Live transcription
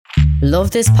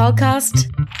Love this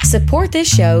podcast? Support this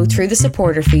show through the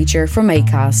supporter feature from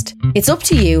Acast. It's up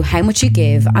to you how much you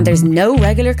give and there's no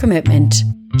regular commitment.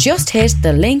 Just hit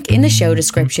the link in the show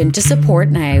description to support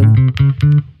now.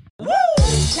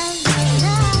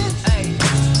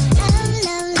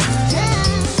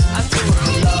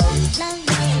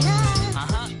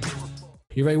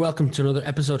 You're very welcome to another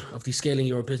episode of the Scaling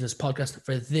Your Business podcast.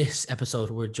 For this episode,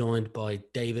 we're joined by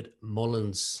David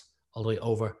Mullins, all the way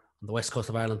over on the west coast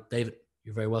of Ireland. David,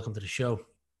 you're very welcome to the show.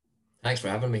 Thanks for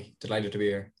having me. Delighted to be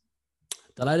here.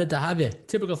 Delighted to have you.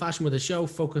 Typical fashion with the show,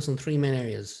 focus on three main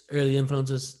areas: early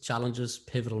influences, challenges,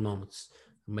 pivotal moments,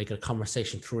 and make it a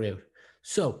conversation throughout.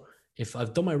 So, if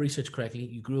I've done my research correctly,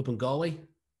 you grew up in Galway?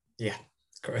 Yeah,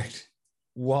 that's correct.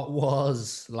 What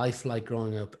was life like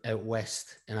growing up out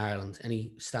west in Ireland?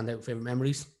 Any standout favourite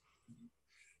memories?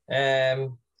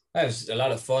 It was a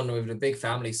lot of fun. We have a big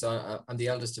family, so I'm the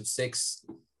eldest of six.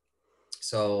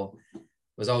 So there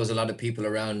was always a lot of people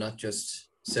around, not just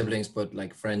siblings, but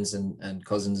like friends and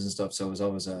cousins and stuff. So it was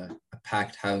always a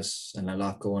packed house and a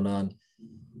lot going on.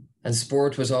 And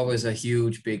sport was always a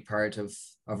huge, big part of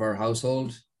our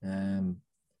household.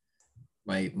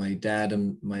 My dad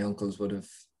and my uncles would have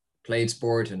played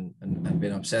sport and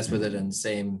been obsessed with it. And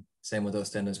same with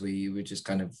us then, as we just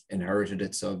kind of inherited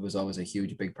it. So it was always a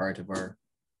huge, big part of our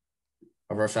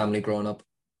family growing up.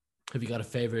 Have you got a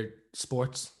favorite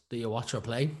sports that you watch or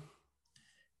play?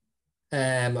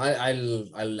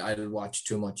 I'll watch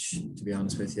too much, to be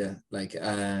honest with you. Like,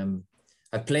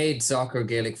 I played soccer,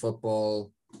 Gaelic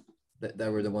football.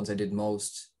 That were the ones I did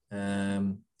most. But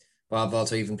I've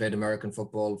also even played American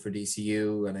football for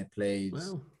DCU, and I played.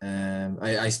 Wow.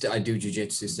 I do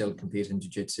jiu-jitsu, still compete in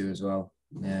jiu-jitsu as well.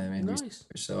 Nice.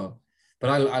 So, but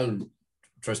I'll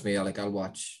trust me. I'll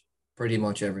watch pretty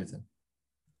much everything.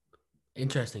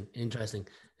 Interesting.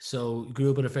 So you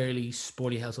grew up in a fairly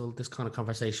sporty household. This kind of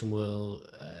conversation will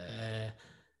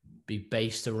be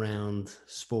based around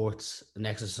sports and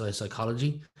exercise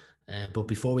psychology. But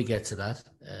before we get to that,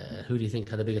 who do you think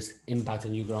had the biggest impact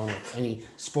on you growing up? Any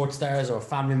sports stars or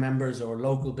family members or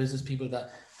local business people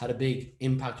that had a big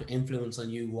impact or influence on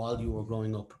you while you were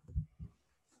growing up?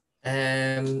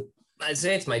 I'd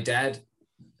say it's my dad.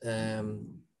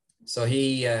 So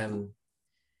he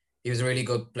was a really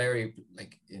good player,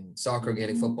 like in soccer,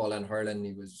 Gaelic football, and hurling.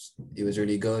 He was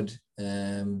really good.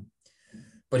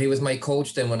 But he was my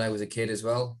coach then when I was a kid as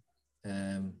well.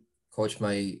 Coached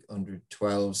my under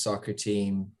 12 soccer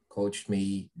team. Coached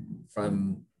me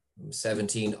from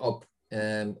 17 up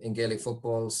in Gaelic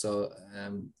football. So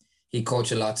he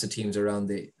coached lots of teams around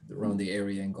the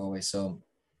area in Galway. So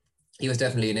he was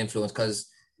definitely an influence, because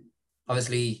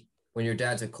obviously when your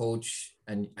dad's a coach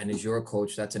and is your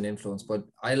coach, that's an influence. But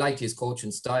I liked his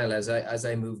coaching style. As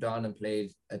I moved on and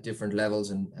played at different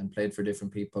levels and played for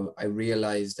different people, I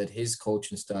realized that his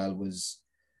coaching style was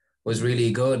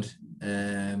really good.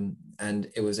 And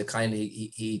it was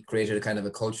he created a kind of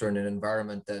a culture and an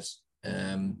environment that,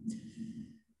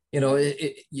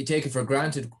 you take it for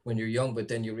granted when you're young, but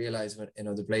then you realize in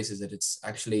other places that it's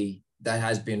actually, that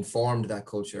has been formed, that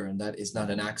culture, and that is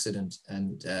not an accident.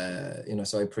 And,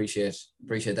 so I appreciate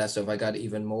that stuff. I got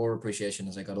even more appreciation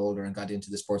as I got older and got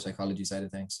into the sports psychology side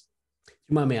of things. Do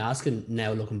you mind me asking,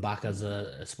 now looking back as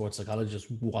a sports psychologist,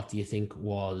 what do you think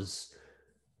was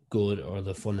good, or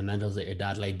the fundamentals that your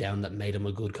dad laid down that made him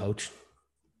a good coach?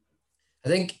 I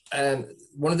think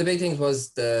one of the big things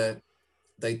was the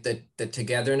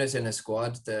togetherness in a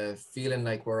squad, the feeling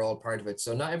like we're all part of it.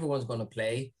 So not everyone's going to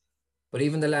play, but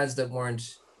even the lads that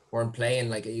weren't playing,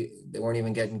 like they weren't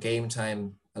even getting game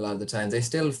time a lot of the time, they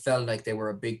still felt like they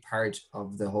were a big part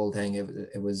of the whole thing.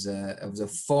 It was a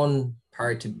fun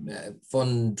part,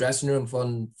 fun dressing room,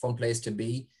 fun place to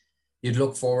be. You'd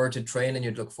look forward to training,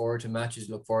 you'd look forward to matches,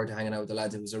 look forward to hanging out with the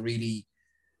lads. It was a really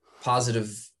positive,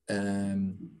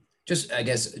 just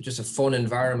a fun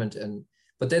environment.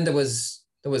 But then there was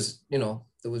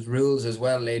rules as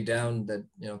well laid down that,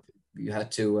 you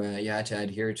had to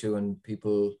adhere to, and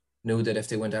people knew that if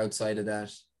they went outside of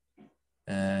that,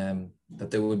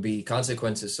 that there would be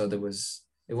consequences. So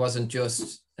it wasn't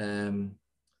just,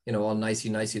 all nicey.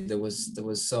 There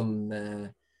was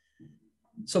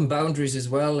some boundaries as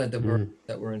well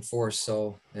that were enforced.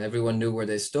 So everyone knew where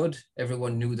they stood.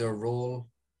 Everyone knew their role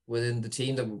within the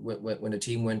team. That when a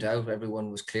team went out, everyone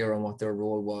was clear on what their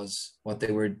role was, what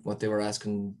they were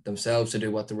asking themselves to do,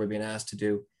 what they were being asked to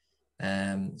do.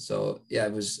 So yeah,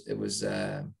 it was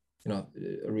a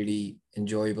really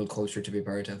enjoyable culture to be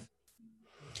part of.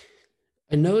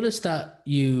 I noticed that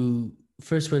you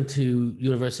first went to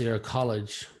university or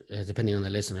college, depending on the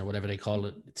listener, whatever they call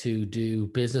it, to do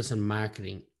business and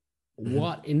marketing.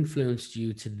 What influenced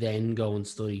you to then go and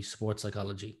study sports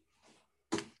psychology?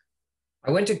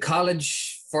 I went to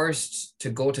college first to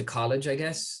go to college, I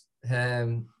guess.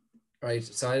 Right.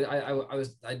 So I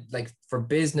was like for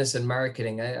business and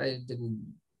marketing. I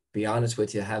didn't, be honest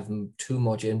with you, have too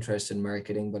much interest in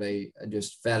marketing, but I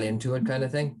just fell into it, kind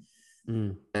of thing.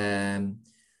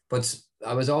 But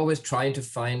I was always trying to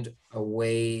find a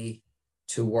way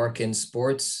to work in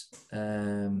sports.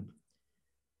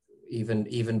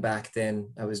 Even back then,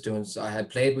 I had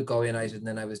played with Galway United, and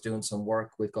then I was doing some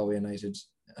work with Galway United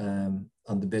on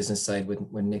the business side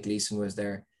when Nick Leeson was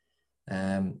there.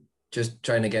 Just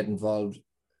trying to get involved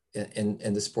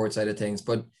in the sports side of things.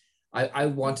 But I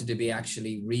wanted to be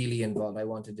actually really involved. I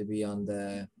wanted to be on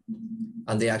the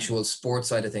actual sports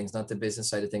side of things, not the business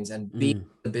side of things. And being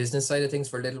the business side of things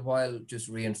for a little while just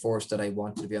reinforced that I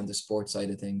wanted to be on the sports side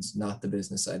of things, not the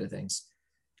business side of things.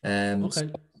 Okay.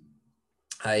 So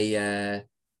I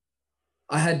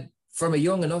had, from a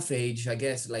young enough age, I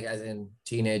guess, like as in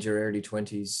teenager, early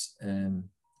 20s,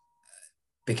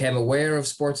 became aware of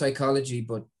sports psychology,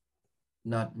 but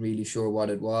not really sure what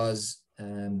it was.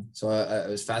 So I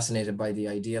was fascinated by the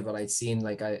idea, but I'd seen,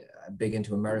 like, I'm big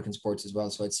into American sports as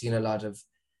well. So I'd seen a lot of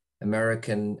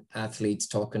American athletes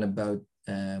talking about,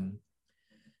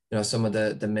 some of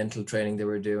the mental training they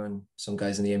were doing, some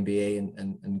guys in the NBA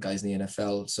and guys in the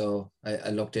NFL. So I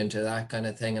looked into that kind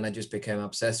of thing, and I just became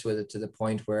obsessed with it to the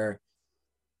point where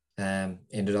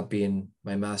ended up being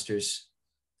my master's.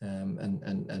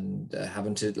 And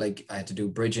having to, like, I had to do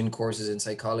bridging courses in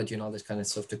psychology and all this kind of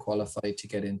stuff to qualify to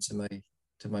get into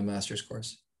my master's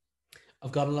course.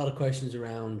 I've got a lot of questions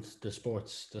around the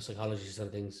psychology side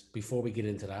of things before we get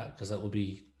into that, because that will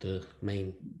be the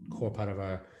main core part of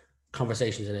our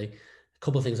conversation today. A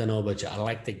couple of things I know about you. I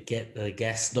like to get the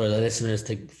guests or the listeners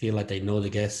to feel like they know the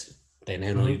guests. They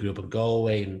now know you grew up in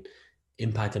Galway and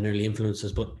impact and early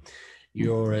influences, but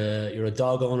you're a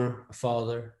dog owner, a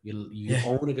father. You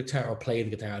own a guitar or play the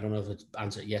guitar. I don't know if it's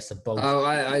answered yes to both. Oh,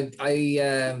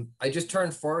 I just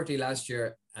turned 40 last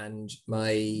year, and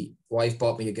my wife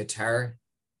bought me a guitar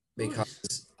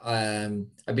because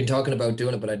I've been talking about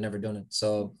doing it, but I'd never done it.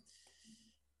 So,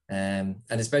 and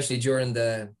especially during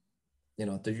the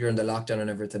lockdown and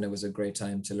everything, it was a great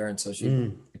time to learn. So she bought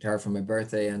me a guitar for my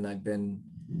birthday, and I've been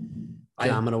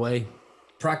jamming away,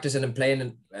 practicing and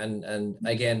playing, and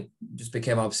again just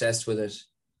became obsessed with it.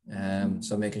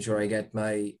 So making sure I get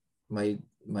my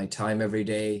time every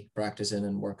day practicing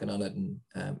and working on it, and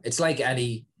it's like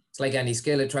any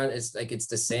skill. It's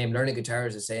the same. Learning guitar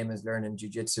is the same as learning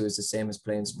jiu-jitsu, is the same as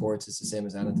playing sports, it's the same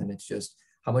as anything. It's just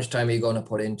how much time are you going to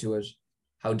put into it,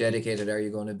 how dedicated are you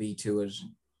going to be to it,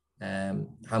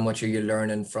 how much are you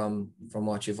learning from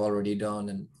what you've already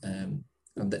done, and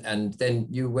then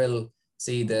you will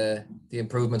see the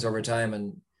improvements over time.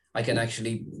 And I can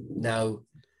actually now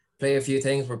play a few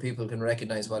things where people can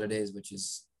recognize what it is, which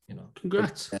is,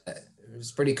 congrats.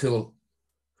 It's pretty cool.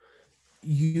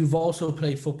 You've also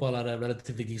played football at a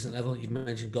relatively decent level. You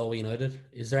mentioned Galway United.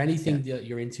 Is there anything that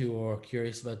you're into or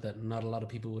curious about that not a lot of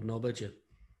people would know about you?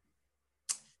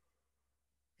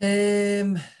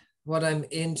 What I'm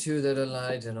into that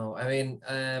I don't know. I mean,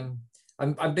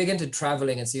 I'm big into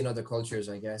traveling and seeing other cultures,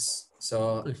 I guess.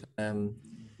 So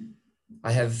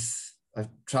I've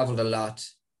traveled a lot,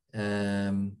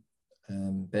 been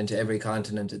to every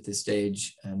continent at this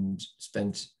stage, and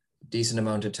spent a decent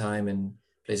amount of time in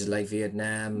places like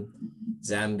Vietnam,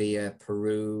 Zambia,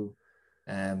 Peru,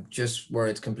 just where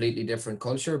it's completely different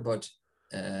culture. But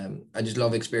I just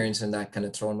love experiencing that, kind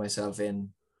of throwing myself in,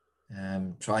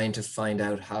 trying to find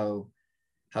out how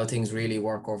things really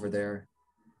work over there.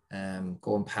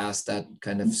 Going past that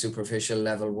kind of superficial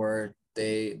level where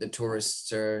the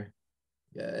tourists are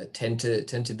tend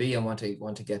to be, and want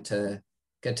to get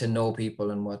to know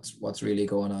people and what's really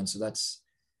going on. So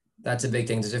that's a big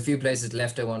thing. There's a few places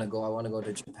left I want to go. I want to go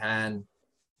to Japan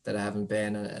that I haven't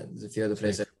been, and there's a few other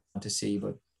places I want to see.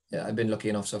 But yeah, I've been lucky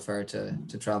enough so far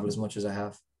to travel as much as I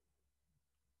have.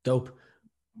 Dope.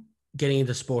 Getting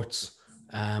into sports,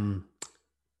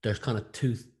 there's kind of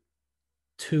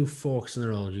two forks in the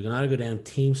road. You can either go down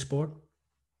team sport,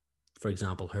 for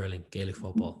example, hurling, Gaelic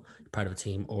football, part of a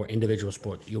team, or individual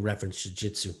sport. You reference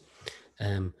jiu-jitsu.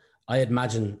 I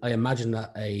imagine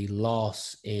that a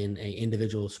loss in an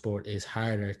individual sport is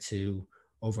harder to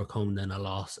overcome than a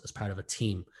loss as part of a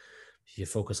team. If you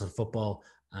focus on football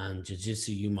and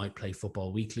jiu-jitsu, you might play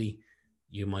football weekly.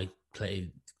 You might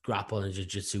play grapple and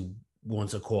jiu-jitsu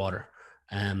once a quarter.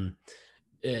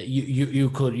 You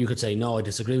could say, no, I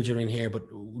disagree with you in here, but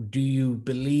do you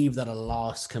believe that a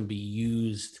loss can be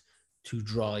used to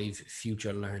drive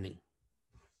future learning?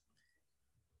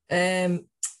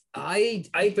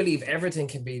 I believe everything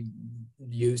can be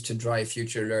used to drive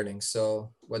future learning.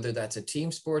 So whether that's a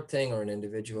team sport thing or an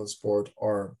individual sport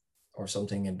or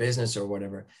something in business or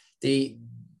whatever, it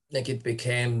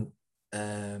became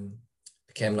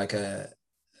like a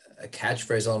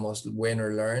catchphrase almost, win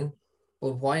or learn.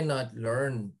 But why not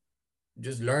learn?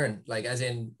 Just learn, like as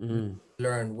in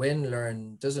learn, win,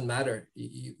 learn, doesn't matter.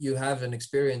 You have an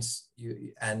experience,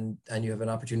 and you have an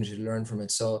opportunity to learn from it.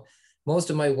 So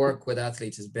most of my work with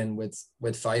athletes has been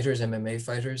with fighters, MMA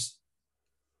fighters,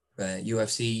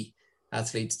 UFC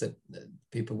athletes that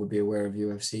people would be aware of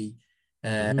UFC.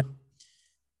 And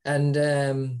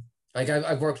like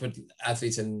I've worked with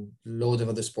athletes in loads of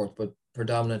other sports, but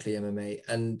predominantly MMA.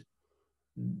 And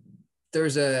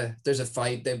there's a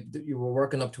fight. You were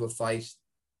working up to a fight.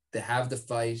 They have the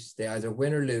fight. They either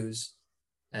win or lose.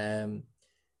 And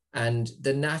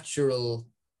the natural,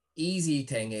 easy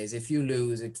thing is, if you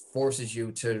lose, it forces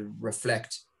you to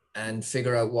reflect and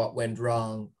figure out what went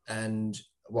wrong and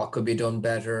what could be done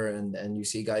better. And you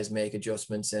see guys make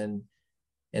adjustments in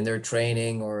their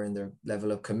training or in their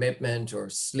level of commitment or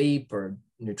sleep or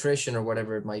nutrition or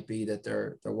whatever it might be that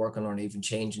they're working on, even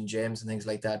changing gyms and things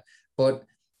like that. But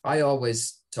I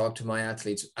always talk to my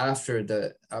athletes after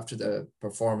the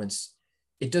performance.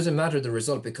 It doesn't matter the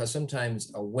result, because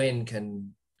sometimes a win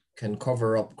can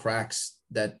cover up cracks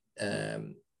that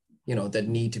that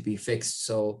need to be fixed.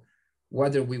 So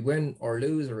whether we win or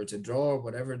lose, or it's a draw, or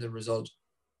whatever the result,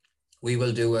 we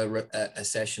will do a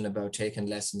session about taking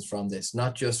lessons from this,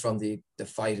 not just from the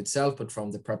fight itself, but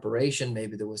from the preparation.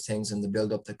 Maybe there was things in the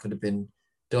build-up that could have been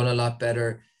done a lot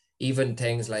better. Even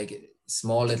things like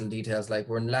small little details, like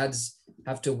when lads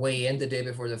have to weigh in the day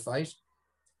before the fight,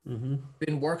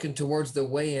 been working towards the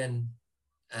weigh-in,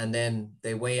 and then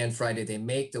they weigh in Friday, they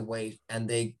make the weight, and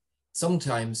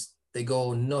sometimes they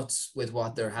go nuts with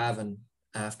what they're having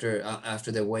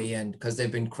after they weigh in, because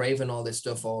they've been craving all this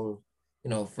stuff all,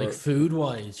 for like food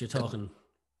wise, you're talking.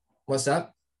 What's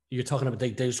that? You're talking about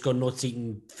they just go nuts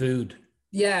eating food.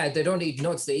 Yeah, they don't eat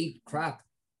nuts, they eat crap.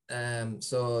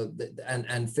 So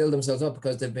and fill themselves up,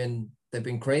 because they've been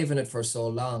craving it for so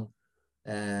long,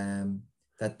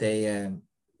 that they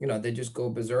just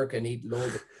go berserk and eat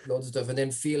loads of stuff, and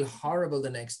then feel horrible the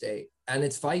next day. And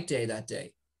it's fight day that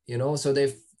day, so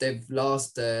they've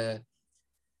lost the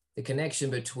connection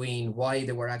between why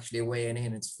they were actually weighing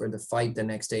in. It's for the fight the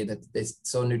next day.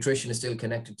 So nutrition is still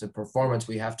connected to performance.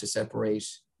 We have to separate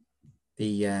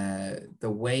the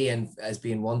weigh-in as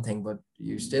being one thing, but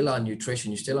you're still on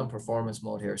nutrition, you're still on performance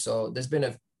mode here. So there's been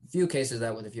a few cases of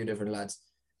that with a few different lads.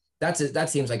 That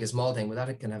seems like a small thing, but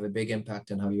that can have a big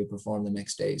impact on how you perform the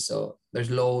next day. So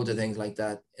there's loads of things like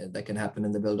that that can happen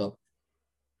in the build-up.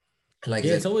 Like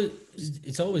it's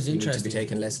always interesting to be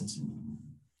taking lessons.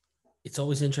 It's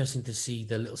always interesting to see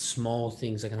the little small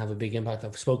things that can have a big impact.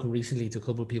 I've spoken recently to a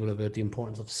couple of people about the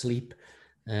importance of sleep,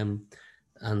 and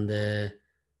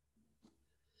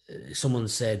someone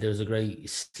said there was a great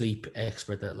sleep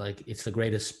expert that like it's the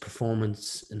greatest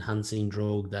performance enhancing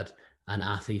drug that an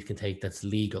athlete can take that's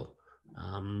legal.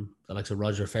 The likes of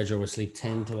Roger Federer will sleep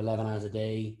 10 to 11 hours a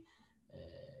day.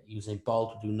 Usain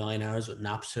Bolt will do 9 hours with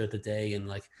naps throughout the day, and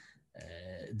like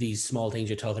these small things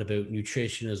you're talking about,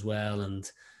 nutrition as well. And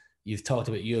you've talked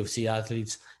about UFC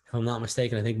athletes. If I'm not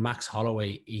mistaken, I think Max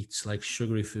Holloway eats like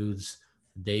sugary foods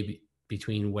the day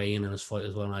between weigh-in and his fight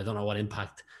as well. And I don't know what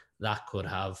impact that could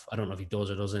have. I don't know if he does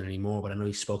or doesn't anymore, but I know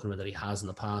he's spoken about that he has in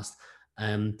the past.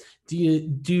 Do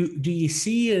you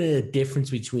see a difference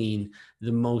between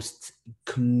the most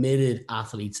committed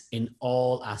athletes in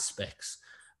all aspects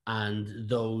and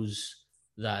those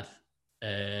that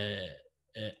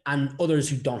and others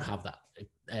who don't have that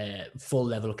full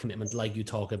level of commitment, like you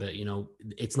talk about?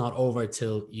 It's not over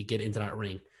till you get into that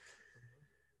ring.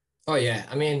 Oh yeah,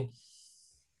 I mean,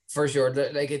 for sure.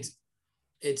 Like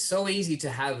it's so easy to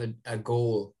have a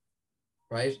goal,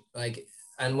 right? Like,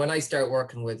 and when I start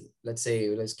working with, let's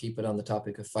keep it on the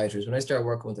topic of fighters. When I start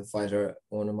working with a fighter,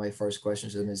 one of my first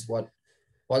questions to them is,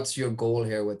 what's your goal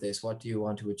here with this? What do you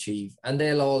want to achieve? And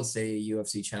they'll all say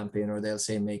UFC champion, or they'll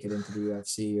say make it into the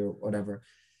UFC or whatever.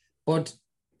 But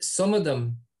some of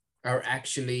them are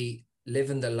actually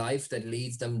living the life that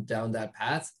leads them down that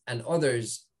path, and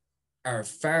others are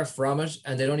far from it,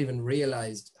 and they don't even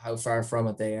realize how far from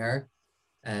it they are.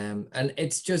 And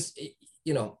it's just,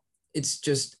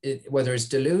 whether it's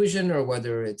delusion or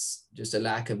whether it's just a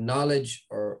lack of knowledge,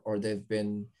 or they've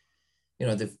been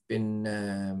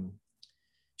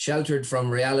sheltered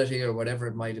from reality or whatever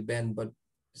it might have been. But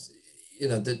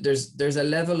there's a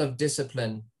level of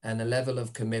discipline and a level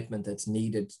of commitment that's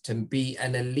needed to be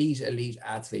an elite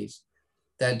athlete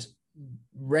that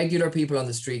regular people on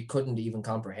the street couldn't even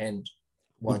comprehend.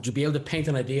 Would you be able to paint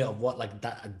an idea of what like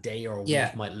that a day or a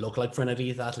week might look like for an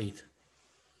elite athlete?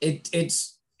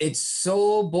 It's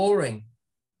so boring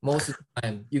most of the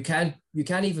time. You can't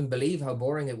even believe how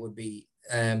boring it would be.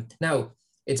 Now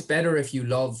it's better if you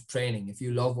love training, if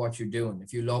you love what you're doing,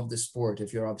 if you love the sport,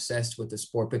 if you're obsessed with the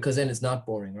sport, because then it's not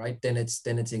boring, right? Then it's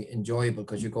enjoyable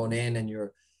because you're going in and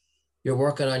you're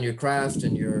working on your craft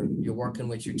and you're working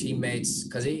with your teammates,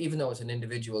 because even though it's an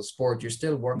individual sport, you're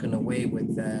still working away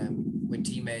with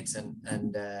teammates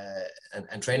and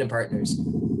training partners.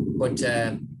 But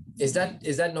is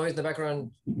that noise in the background?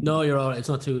 No, you're all right. It's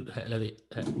not too heavy.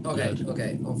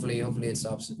 Okay. Hopefully it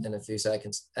stops in a few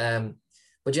seconds.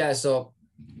 But yeah, so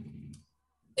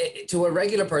to a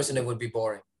regular person, it would be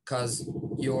boring because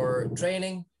you're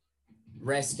training,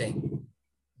 resting,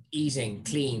 eating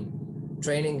clean,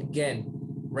 training again,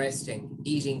 resting,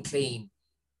 eating clean,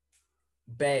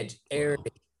 bed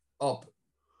early, up,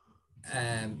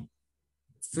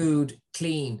 food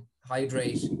clean,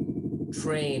 hydrate,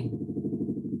 train,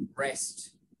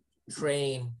 rest,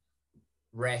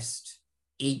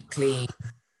 eat clean,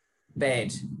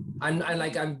 bed.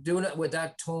 I'm doing it with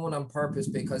that tone on purpose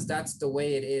because that's the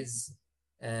way it is.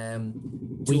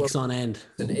 Weeks on end.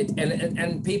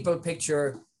 And people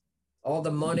picture all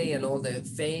the money and all the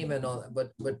fame and all,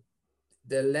 but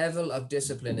the level of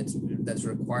discipline that's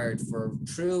required for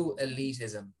true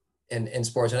elitism in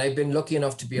sports. And I've been lucky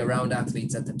enough to be around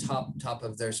athletes at the top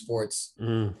of their sports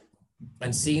and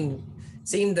seeing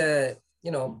the,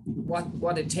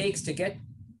 what it takes to get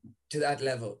to that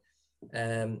level.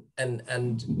 And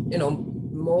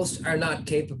most are not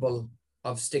capable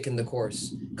of sticking the course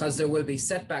because there will be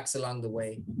setbacks along the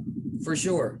way for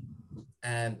sure.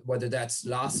 Whether that's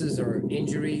losses or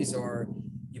injuries, or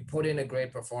you put in a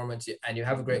great performance and you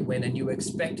have a great win and you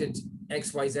expected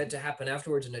XYZ to happen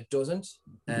afterwards and it doesn't.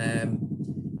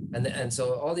 And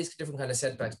so all these different kind of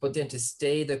setbacks, but then to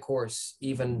stay the course,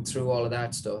 even through all of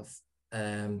that stuff,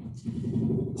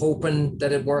 hoping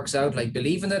that it works out, like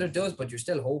believing that it does, but you're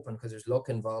still hoping because there's luck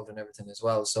involved and everything as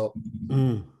well. So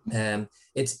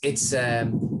it's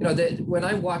when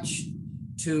I watch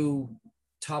two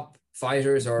top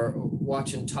fighters or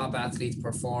watching top athletes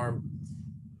perform,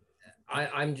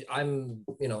 I'm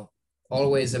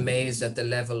always amazed at the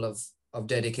level of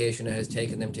dedication it has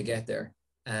taken them to get there.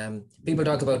 People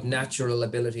talk about natural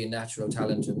ability and natural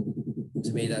talent, and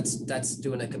to me that's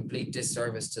doing a complete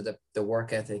disservice to the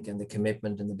work ethic and the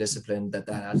commitment and the discipline that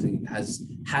athlete has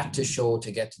had to show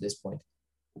to get to this point.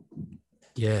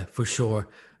 Yeah, for sure.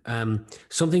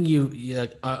 Something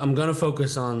I'm going to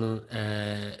focus on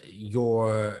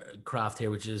your craft here,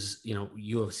 which is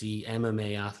UFC,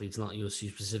 MMA athletes, not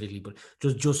UFC specifically, but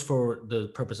just for the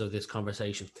purpose of this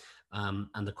conversation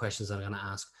and the questions that I'm going to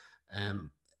ask.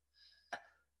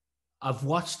 I've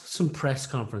watched some press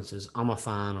conferences. I'm a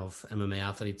fan of MMA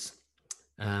athletes,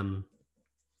 and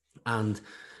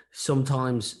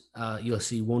sometimes you'll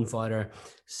see one fighter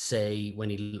say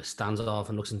when he stands off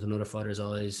and looks into another fighter's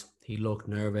eyes, he looked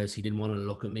nervous, he didn't want to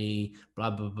look at me, blah,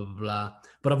 blah, blah, blah.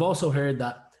 But I've also heard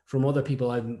that from other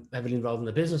people I'm heavily involved in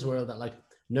the business world that like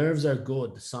nerves are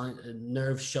good.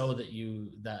 Nerves show that you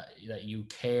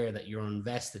care, that you're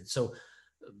invested. So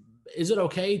is it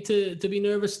okay to be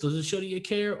nervous? Does it show that you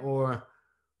care? Or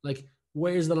like,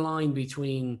 where's the line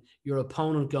between your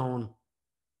opponent going,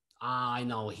 I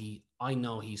know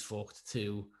he's fucked,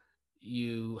 to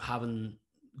you having,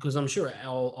 because I'm sure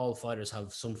all fighters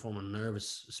have some form of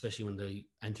nervous, especially when they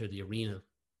enter the arena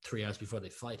 3 hours before they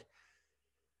fight.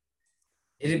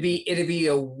 It'd be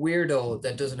a weirdo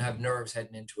that doesn't have nerves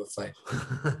heading into a fight.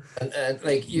 and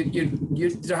like you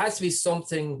there has to be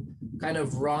something kind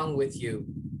of wrong with you,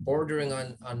 bordering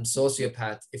on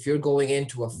sociopath, if you're going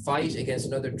into a fight against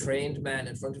another trained man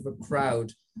in front of a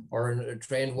crowd, or a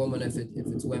trained woman if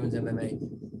it's women's MMA,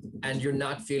 and you're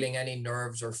not feeling any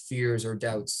nerves or fears or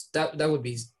doubts. That would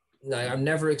be. No, I've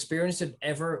never experienced it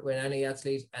ever with any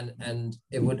athlete, and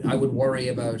I would worry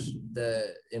about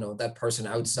that person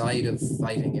outside of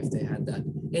fighting if they had that.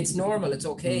 It's normal. It's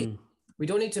okay. We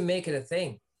don't need to make it a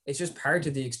thing. It's just part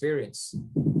of the experience.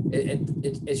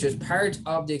 It's just part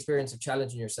of the experience of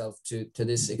challenging yourself to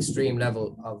this extreme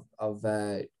level of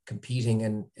competing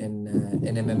in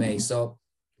MMA. So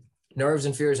nerves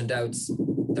and fears and doubts,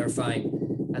 they're fine.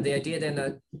 And the idea then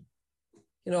that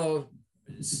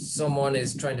someone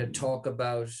is trying to talk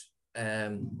about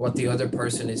what the other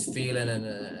person is feeling,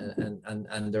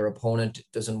 and their opponent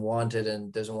doesn't want it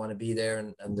and doesn't want to be there,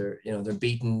 and they're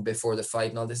beaten before the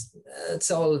fight and all this.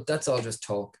 That's all just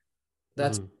talk.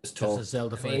 That's just talk. Just a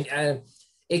Zelda fight.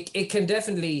 It can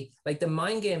definitely, like, the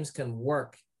mind games can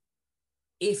work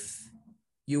if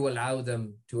you allow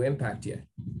them to impact you.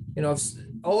 You know,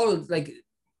 all like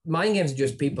mind games are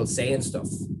just people saying stuff,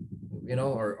 you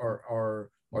know, or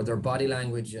their body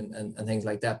language and things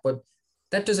like that. But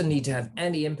that doesn't need to have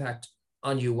any impact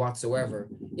on you whatsoever.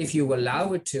 If you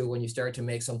allow it to, when you start to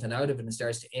make something out of it and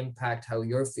starts to impact how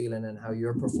you're feeling and how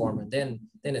you're performing, then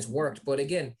it's worked. But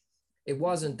again, it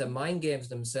wasn't the mind games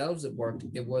themselves that worked.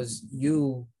 It was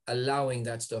you allowing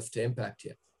that stuff to impact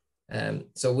you.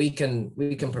 So we can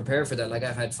prepare for that. Like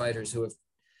I've had fighters who have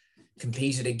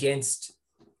competed against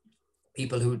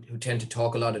people who tend to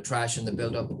talk a lot of trash in the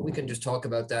build up. We can just talk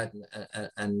about that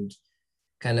and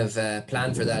kind of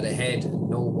plan for that ahead and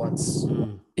know what's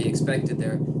be expected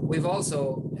there. We've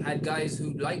also had guys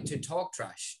who like to talk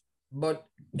trash, but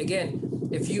again,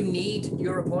 if you need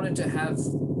your opponent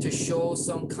to show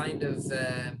some kind of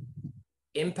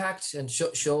impact and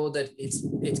show that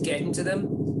it's getting to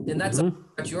them, then that's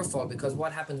not your fault, because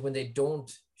what happens when they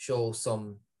don't show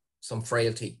some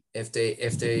frailty? If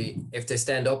they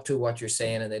stand up to what you're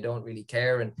saying and they don't really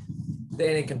care, and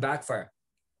then it can backfire.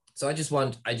 So I just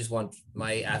want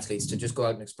my athletes to just go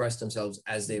out and express themselves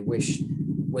as they wish,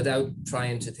 without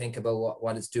trying to think about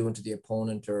what it's doing to the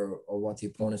opponent or what the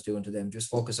opponent's doing to them. Just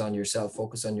focus on yourself,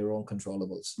 focus on your own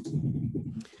controllables.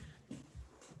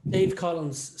 Dave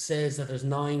Collins says that there's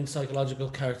 9 psychological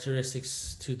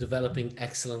characteristics to developing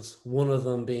excellence, one of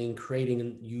them being creating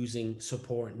and using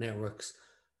support networks.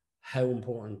 How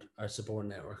important are support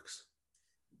networks?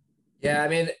 Yeah, I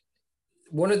mean,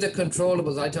 one of the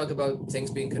controllables, I talk about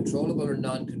things being controllable or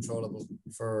non-controllable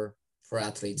for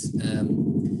athletes.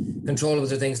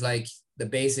 Controllables are things like the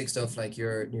basic stuff, like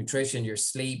your nutrition, your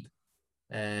sleep,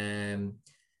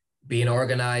 being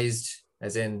organized,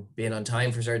 as in being on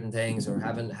time for certain things, or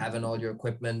having all your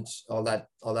equipment, all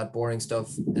that boring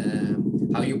stuff.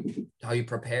 How you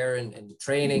prepare in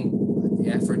training, the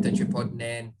effort that you're putting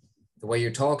in, the way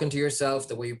you're talking to yourself,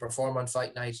 the way you perform on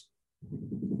fight night,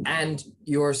 and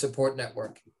your support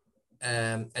network,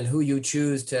 and who you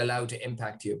choose to allow to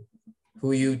impact you,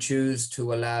 who you choose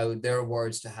to allow their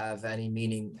words to have any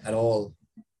meaning at all.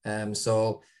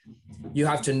 So you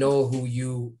have to know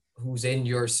who's in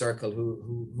your circle,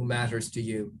 who matters to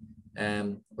you,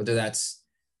 whether that's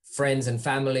friends and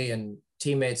family and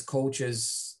teammates,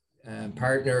 coaches,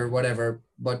 partner, whatever.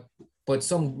 But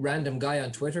some random guy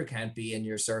on Twitter can't be in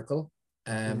your circle.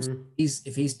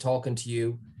 If he's talking to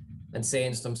you and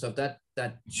saying some stuff, that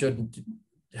shouldn't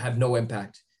have no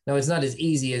impact. Now, it's not as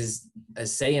easy as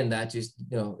saying that. Just,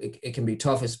 you know, it can be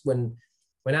tough. It's when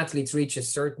athletes reach a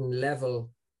certain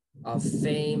level of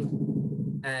fame,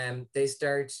 they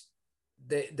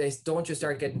don't just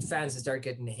start getting fans, they start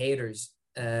getting haters,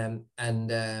 and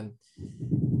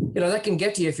you know, that can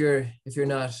get to you if you're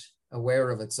not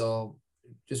aware of it. So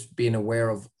just being aware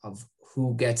of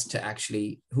who gets to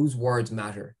actually, whose words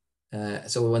matter.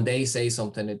 So when they say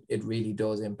something, it really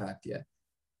does impact you.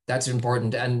 That's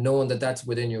important, and knowing that that's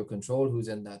within your control, who's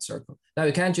in that circle. Now,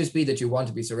 it can't just be that you want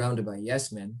to be surrounded by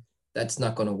yes men. That's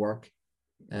not going to work.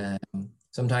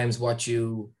 Sometimes what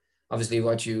you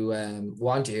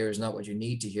want to hear is not what you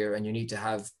need to hear, and you need to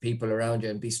have people around you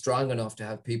and be strong enough to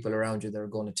have people around you that are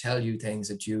going to tell you things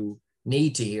that you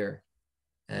need to hear.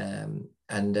 You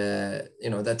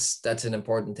know, that's an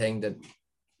important thing that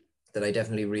I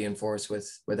definitely reinforce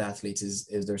with athletes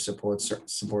is their support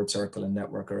circle and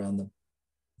network around them.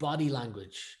 Body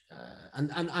language, and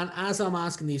as I'm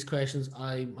asking these questions,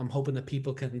 I'm hoping that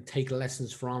people can take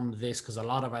lessons from this, because a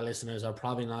lot of our listeners are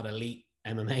probably not elite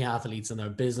MMA athletes and they're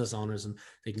business owners, and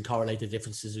they can correlate the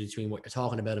differences between what you're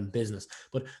talking about in business.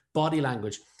 But body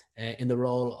language in the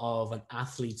role of an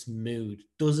athlete's mood,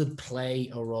 does it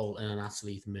play a role in an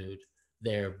athlete's mood,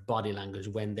 their body language,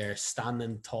 when they're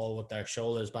standing tall with their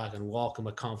shoulders back and walking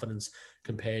with confidence,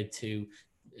 compared to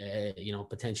you know,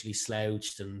 potentially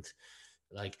slouched and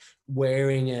like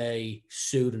wearing a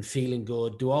suit and feeling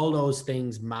good? Do all those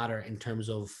things matter in terms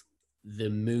of the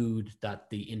mood that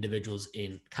the individual's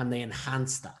in? Can they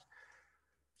enhance that?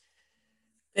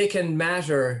 They can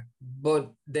matter,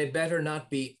 but they better not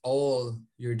be all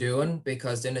you're doing,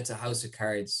 because then it's a house of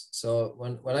cards. So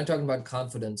when I'm talking about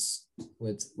confidence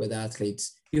with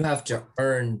athletes, you have to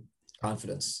earn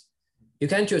confidence. You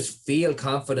can't just feel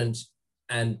confident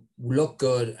and look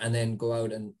good and then go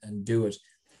out and do it.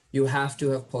 You have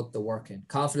to have put the work in.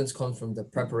 Confidence comes from the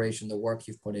preparation, the work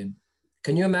you've put in.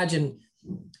 Can you imagine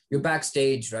you're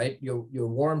backstage, right? You're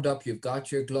warmed up, you've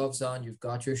got your gloves on, you've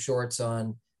got your shorts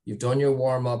on, you've done your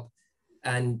warm up,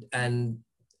 and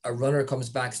a runner comes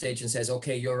backstage and says,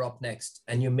 okay, you're up next.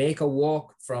 And you make a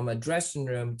walk from a dressing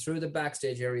room through the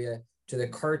backstage area to the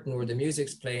curtain where the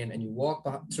music's playing, and you walk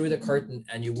through the curtain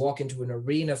and you walk into an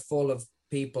arena full of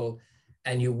people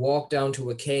and you walk down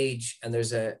to a cage and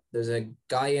there's a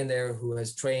guy in there who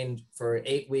has trained for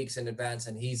 8 weeks in advance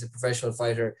and he's a professional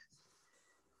fighter.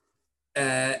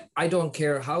 I don't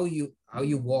care how you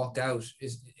walk out.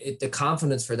 The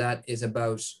confidence for that is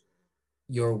about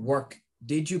your work.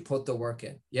 Did you put the work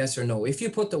in? Yes or no? If you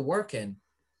put the work in,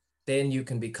 then you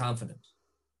can be confident.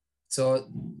 So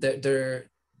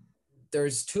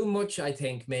there's too much, I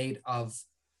think, made of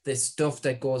this stuff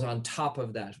that goes on top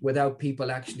of that without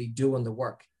people actually doing the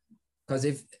work. Because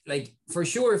if, like, for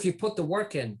sure, if you put the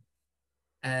work in,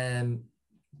 and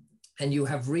you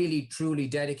have really truly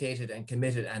dedicated and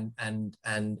committed and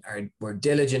were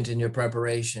diligent in your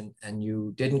preparation and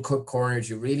you didn't cut corners,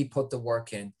 you really put the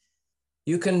work in,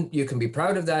 you can be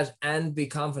proud of that and be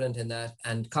confident in that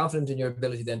and confident in your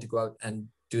ability then to go out and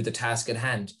do the task at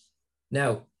hand.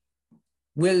 Now,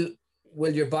 will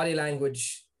your body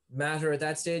language matter at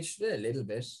that stage? A little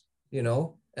bit, you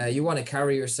know. You want to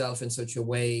carry yourself in such a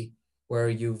way where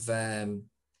you've,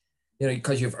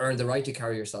 because you've earned the right to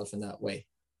carry yourself in that way.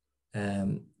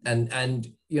 And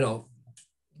you know,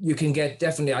 you can get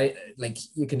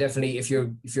definitely, if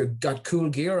you're got cool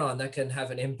gear on, that can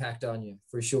have an impact on you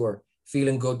for sure.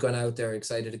 Feeling good, going out there,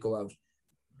 excited to go out.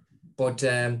 But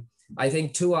I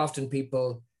think too often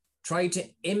people try to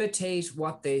imitate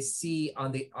what they see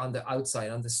on the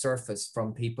outside, on the surface,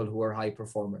 from people who are high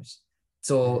performers.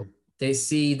 So they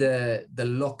see the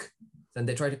look and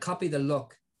they try to copy the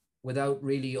look without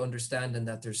really understanding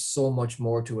that there's so much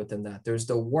more to it than that. There's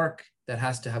the work that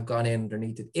has to have gone in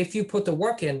underneath it. If you put the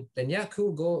work in, then yeah,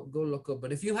 cool, go look good.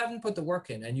 But if you haven't put the work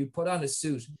in and you put on a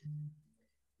suit,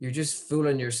 you're just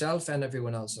fooling yourself and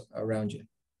everyone else around you.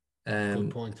 Good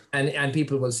point. And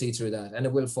people will see through that and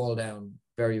it will fall down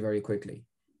very, very quickly.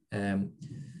 So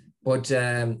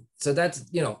that's,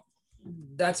 you know,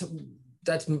 that's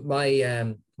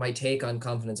my take on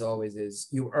confidence always is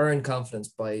you earn confidence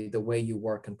by the way you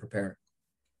work and prepare.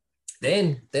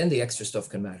 Then the extra stuff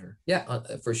can matter. Yeah,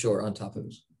 for sure, on top of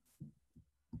it.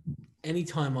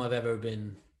 Anytime I've ever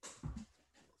been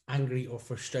angry or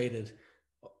frustrated,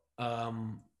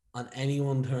 and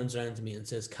anyone turns around to me and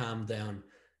says, calm down,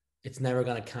 it's never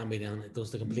going to calm me down. It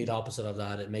does the complete opposite of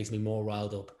that. It makes me more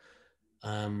riled up.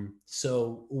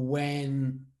 So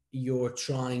when you're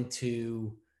trying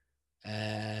to,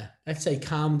 let's say,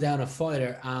 calm down a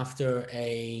fighter after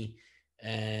a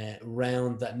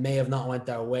round that may have not went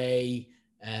their way,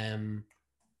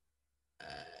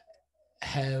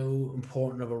 how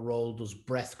important of a role does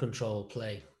breath control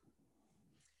play?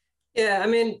 Yeah, I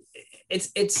mean,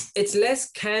 it's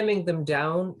less calming them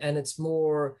down and it's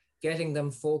more getting them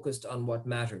focused on what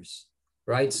matters,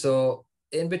 right? So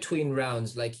in between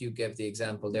rounds, like you gave the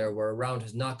example there, where a round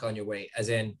has not gone your way, as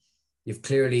in you've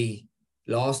clearly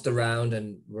lost the round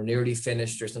and we're nearly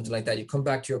finished or something like that. You come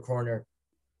back to your corner,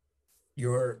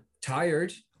 you're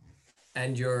tired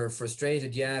and you're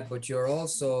frustrated, yeah, but you're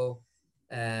also,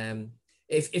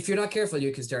 if you're not careful,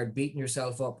 you can start beating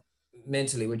yourself up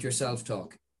mentally with your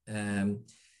self-talk.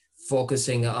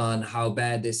 Focusing on how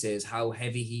bad this is, how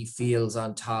heavy he feels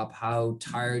on top, how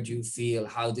tired you feel,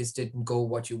 how this didn't go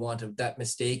what you wanted, that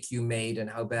mistake you made and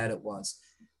how bad it was.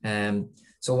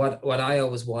 So what I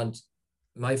always want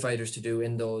my fighters to do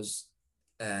in those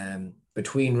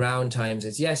between round times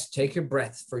is, yes, take your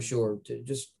breath for sure, to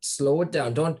just slow it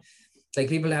down. Don't, like,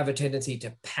 people have a tendency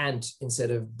to pant instead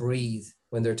of breathe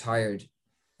when they're tired.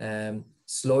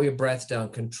 Slow your breath down,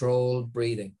 controlled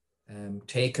breathing.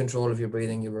 Take control of your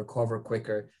breathing, you'll recover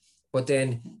quicker. But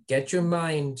then get your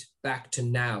mind back to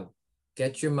now.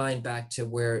 Get your mind back to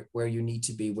where you need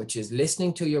to be, which is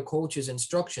listening to your coach's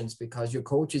instructions, because your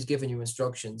coach is giving you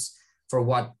instructions for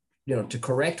what, you know, to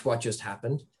correct what just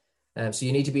happened. So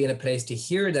you need to be in a place to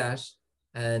hear that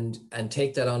and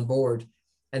take that on board.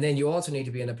 And then you also need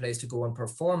to be in a place to go and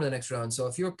perform the next round. So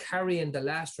if you're carrying the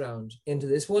last round into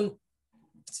this one,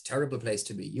 it's a terrible place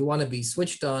to be. You want to be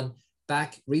switched on,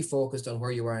 back, refocused on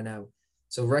where you are now.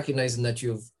 So recognizing that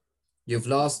you've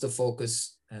lost the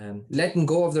focus, letting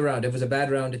go of the round. If it was a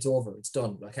bad round, it's over, it's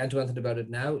done. I can't do anything about it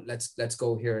now. Let's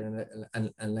go here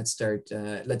and let's start.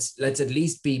 Let's at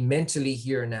least be mentally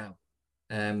here now.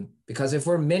 Because if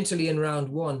we're mentally in round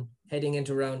one, heading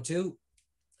into round two,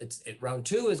 round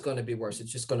two is going to be worse.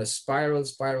 It's just going to spiral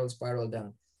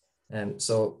down.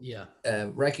 So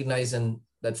recognizing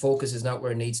that focus is not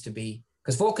where it needs to be,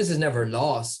 because focus is never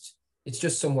lost. It's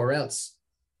just somewhere else.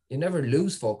 You never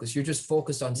lose focus. You're just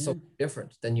focused on something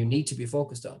different than you need to be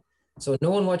focused on. So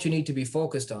knowing what you need to be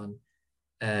focused on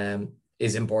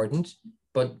is important,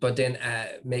 but then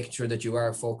making sure that you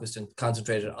are focused and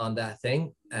concentrated on that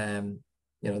thing.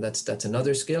 That's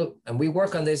another skill. And we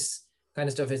work on this kind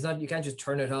of stuff. It's not, you can't just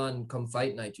turn it on come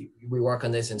fight night. We work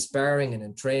on this in sparring and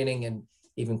in training and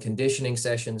even conditioning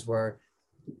sessions where,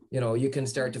 you know, you can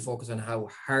start to focus on how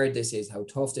hard this is, how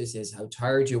tough this is, how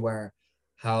tired you are,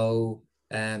 how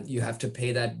you have to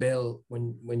pay that bill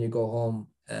when you go home,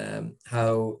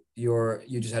 how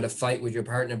you just had a fight with your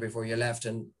partner before you left,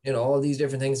 and you know, all these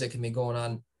different things that can be going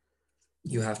on.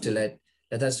 You have to let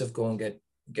that stuff go and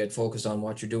get focused on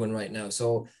what you're doing right now.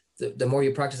 So the more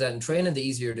you practice that in training, the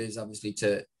easier it is obviously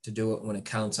to do it when it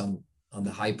counts on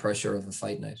the high pressure of a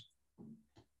fight night.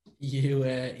 You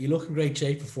look in great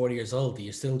shape for 40 years old. Do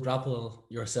you still grapple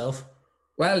yourself?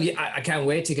 Well, yeah, I can't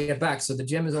wait to get back. So the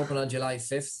gym is open on July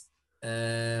 5th.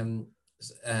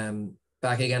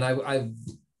 Back again.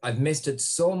 I've missed it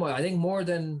so much. I think more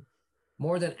than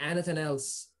anything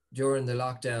else during the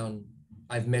lockdown,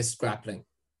 I've missed grappling.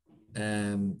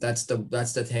 That's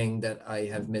the thing that I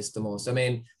have missed the most. I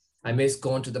mean, I miss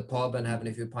going to the pub and having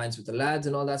a few pints with the lads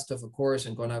and all that stuff, of course,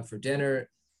 and going out for dinner.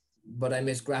 But I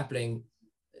miss grappling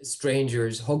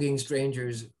strangers, hugging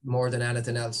strangers more than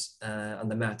anything else on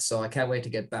the mat. So I can't wait to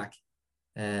get back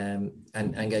and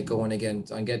get going again.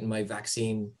 So I'm getting my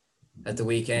vaccine at the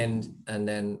weekend, and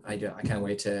then I can't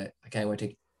wait to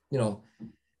you know,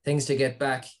 things to get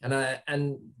back. And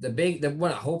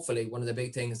hopefully one of the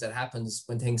big things that happens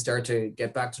when things start to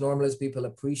get back to normal is people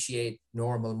appreciate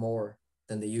normal more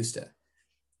than they used to.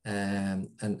 And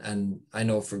I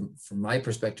know from my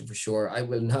perspective, for sure, I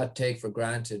will not take for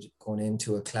granted going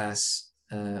into a class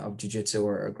of jiu-jitsu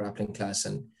or a grappling class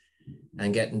and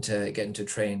getting to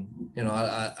train. You know,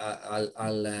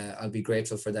 I'll be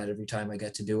grateful for that every time I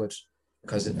get to do it,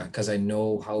 because I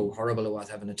know how horrible it was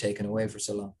having it taken away for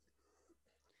so long.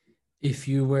 If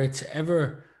you were to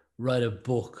ever write a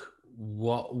book,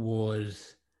 what would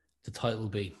the title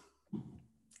be?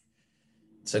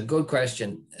 It's a good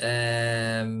question.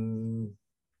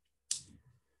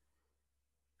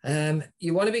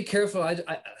 You want to be careful.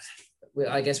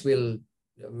 I guess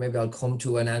maybe I'll come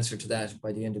to an answer to that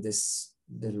by the end of this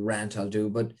little rant I'll do.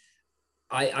 But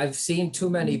I've seen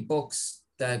too many books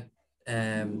that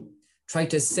try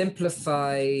to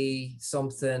simplify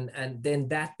something, and then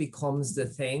that becomes the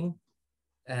thing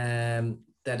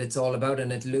that it's all about,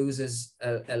 and it loses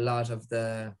a lot of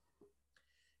the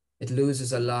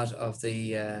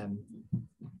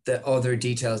other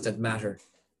details that matter.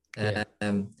 Yeah.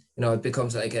 You know, it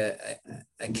becomes like a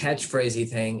catchphrasey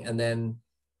thing, and then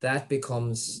that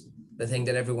becomes the thing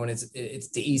that everyone it's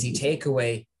the easy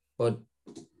takeaway, but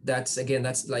that's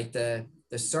like the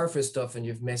surface stuff, and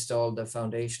you've missed all the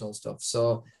foundational stuff.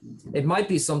 So it might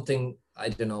be something, I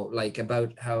don't know, like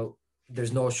about how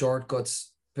there's no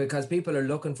shortcuts, because people are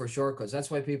looking for shortcuts. That's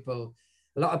why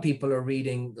a lot of people are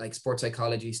reading like sports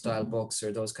psychology style books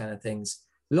or those kind of things,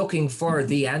 looking for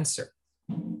the answer,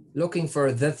 looking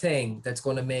for the thing that's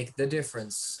going to make the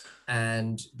difference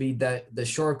and be the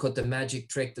shortcut, the magic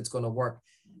trick that's going to work.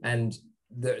 And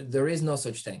there is no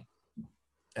such thing.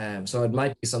 So it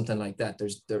might be something like that.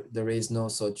 There is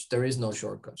no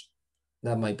shortcut.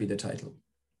 That might be the title.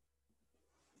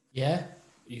 Yeah,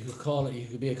 you could call it, you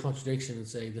could be a contradiction and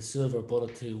say the silver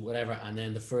bullet to whatever, and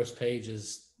then the first page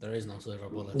is there is no silver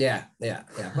bullet. Yeah.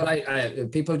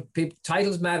 But people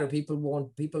titles matter. People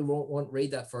won't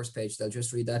read that first page. They'll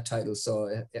just read that title. So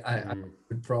I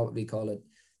would probably call it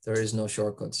there is no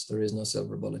shortcuts. There is no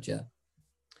silver bullet. Yeah.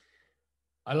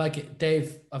 I like it.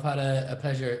 Dave, I've had a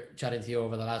pleasure chatting to you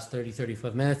over the last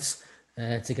 35 minutes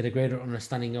to get a greater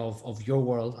understanding of your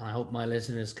world. And I hope my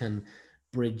listeners can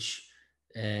bridge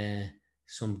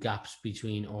some gaps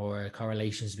between or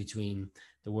correlations between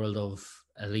the world of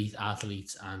elite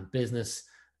athletes and business.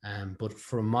 But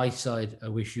from my side, I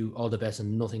wish you all the best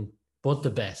and nothing but the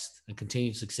best and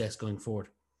continued success going forward.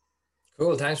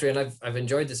 Cool. Thanks, Rian. I've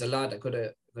enjoyed this a lot. I could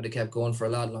have kept going for a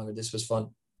lot longer. This was fun.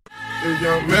 If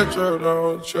Young Metro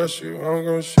don't trust you, I'm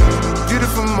gonna shoot you.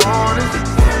 Beautiful